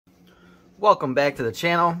Welcome back to the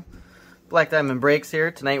channel. Black Diamond Breaks here.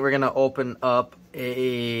 Tonight we're going to open up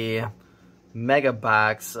a mega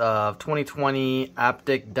box of 2020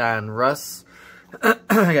 Optic Donrus.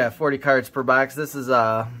 I got 40 cards per box. This is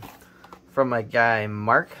from my guy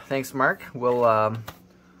Mark. Thanks, Mark. We'll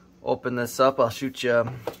open this up. I'll shoot you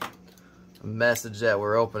a message that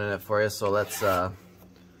we're opening it for you. So let's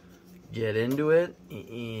get into it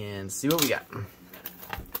and see what we got.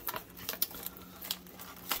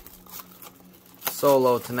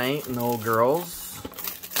 Solo tonight, no girls.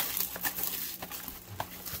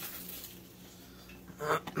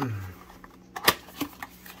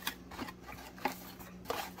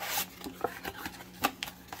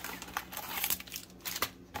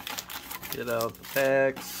 Get out the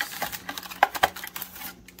packs.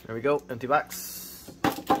 There we go, empty box.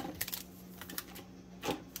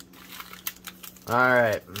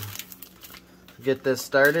 Alright. Get this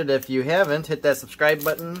started. If you haven't, hit that subscribe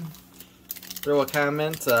button. Throw a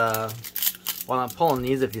comment while I'm pulling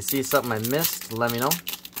these. If you see something I missed, let me know.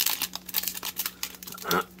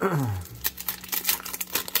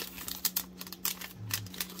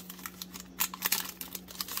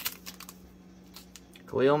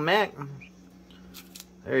 Khalil Mack.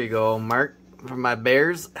 There you go, Mark, from my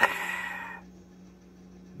Bears.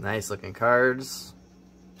 Nice looking cards.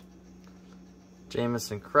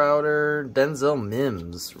 Jamison Crowder. Denzel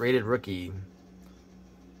Mims, rated rookie.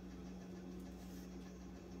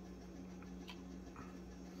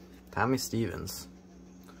 Tommy Stevens,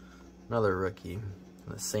 another rookie,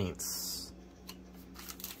 the Saints.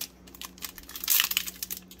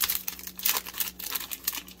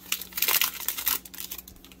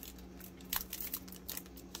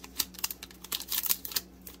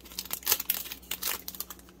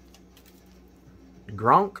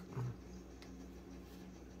 Gronk.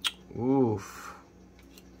 Oof.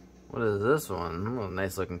 What is this one? Oh,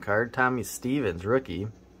 nice looking card. Tommy Stevens, rookie,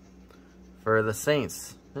 for the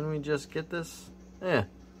Saints. Didn't we just get this? Yeah.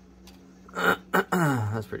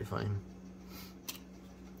 That's pretty funny.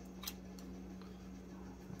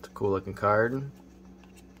 It's a cool looking card.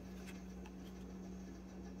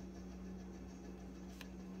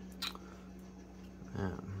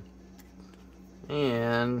 Yeah.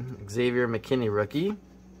 And Xavier McKinney, rookie.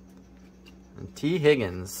 And T.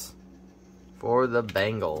 Higgins for the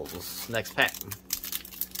Bengals. Next pack.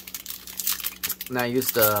 Now, I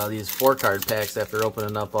used to these 4-card packs after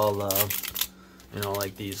opening up all the,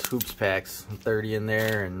 like these hoops packs. 30 in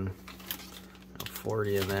there and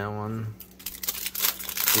 40 in that one.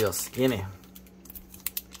 Feel skinny.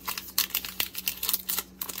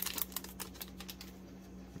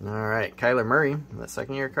 Alright, Kyler Murray, that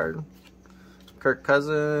second-year card. Kirk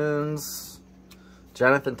Cousins.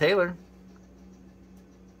 Jonathan Taylor.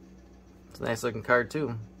 It's a nice-looking card,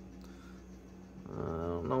 too. I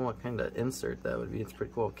don't know what kind of insert that would be. It's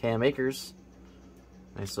pretty cool. Cam Akers.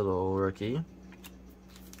 Nice little rookie.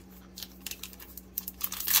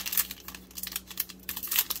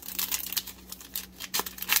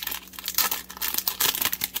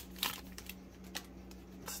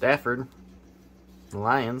 Stafford. The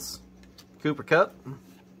Lions. Cooper Kupp.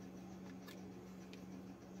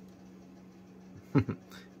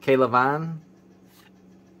 Kayla Vaughn.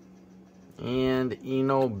 And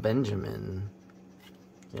Eno Benjamin.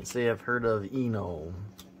 Can't say I've heard of Eno.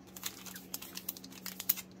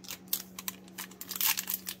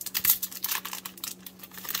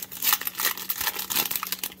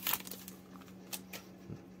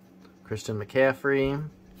 Christian McCaffrey.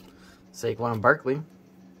 Saquon Barkley.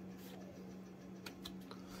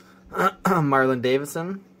 Marlon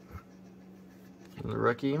Davidson, the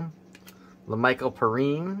rookie. LaMichael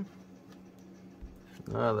Perine,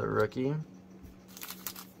 another rookie.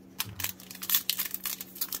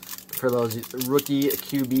 For those rookie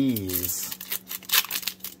QBs.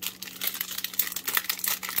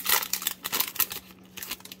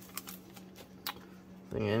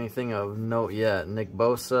 Think anything of note yet? Nick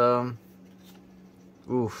Bosa.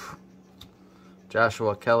 Oof.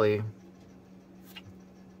 Joshua Kelly.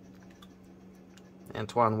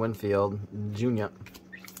 Antoine Winfield Jr.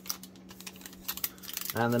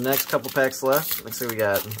 And the next couple packs left. Looks like we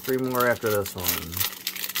got 3 more after this one.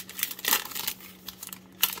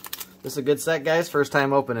 This is a good set, guys. First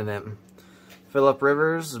time opening it. Phillip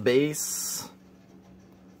Rivers, base.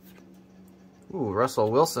 Ooh, Russell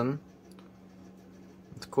Wilson.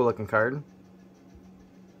 It's a cool looking card.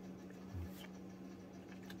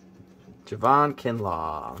 Javon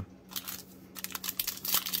Kinlaw.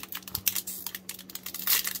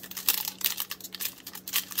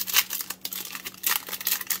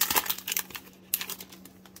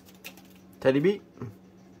 Teddy B.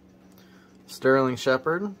 Sterling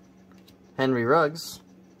Shepard. Henry Ruggs.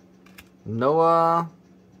 Noah,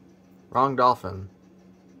 wrong Dolphin.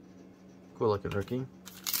 Cool looking rookie.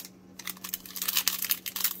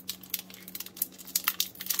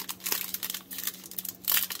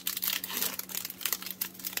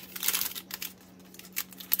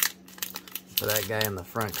 For that guy in the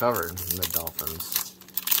front cover in the Dolphins.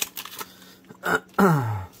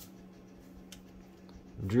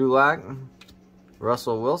 Drew Lock,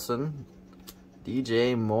 Russell Wilson,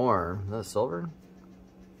 DJ Moore. Is that silver?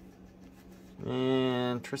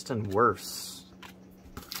 And Tristan Wirfs.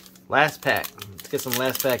 Last pack. Let's get some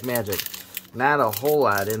last pack magic. Not a whole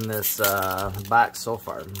lot in this box so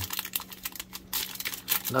far.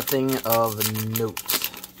 Nothing of note.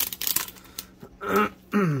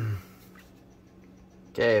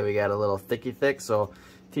 Okay, we got a little thicky thick. So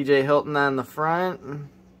TJ Hilton on the front.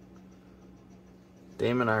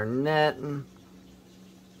 Damon Arnett.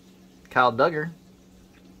 Kyle Duggar.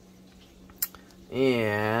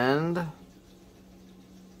 And is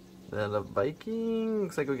that a Viking?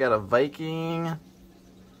 Looks like we got a Viking.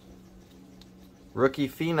 Rookie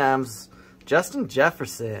Phenoms. Justin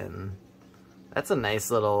Jefferson. That's a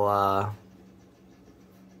nice little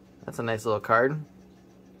card.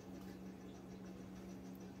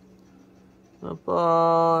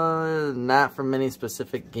 Not from any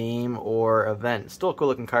specific game or event. Still a cool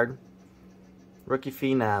looking card. Rookie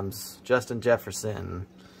Phenoms. Justin Jefferson.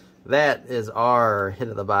 That is our hit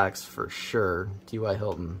of the box for sure. T.Y.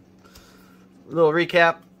 Hilton. Little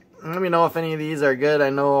recap. Let me know if any of these are good.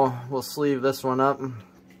 I know we'll sleeve this one up.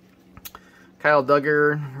 Kyle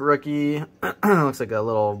Duggar, rookie. Looks like a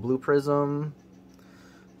little blue prism.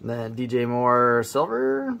 Then DJ Moore,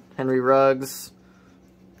 silver. Henry Ruggs.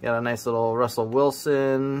 Got a nice little Russell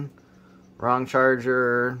Wilson. Wrong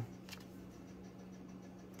Charger.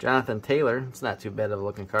 Jonathan Taylor. It's not too bad of a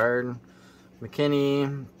looking card.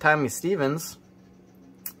 McKinney. Tommy Stevens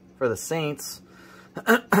for the Saints.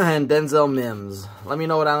 And Denzel Mims. Let me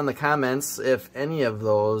know down in the comments if any of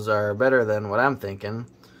those are better than what I'm thinking.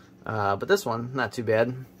 But this one, not too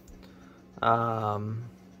bad.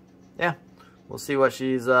 Yeah, we'll see what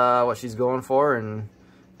she's going for and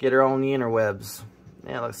get her own interwebs.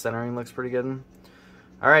 Yeah, centering looks pretty good.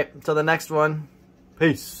 All right, until the next one.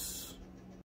 Peace.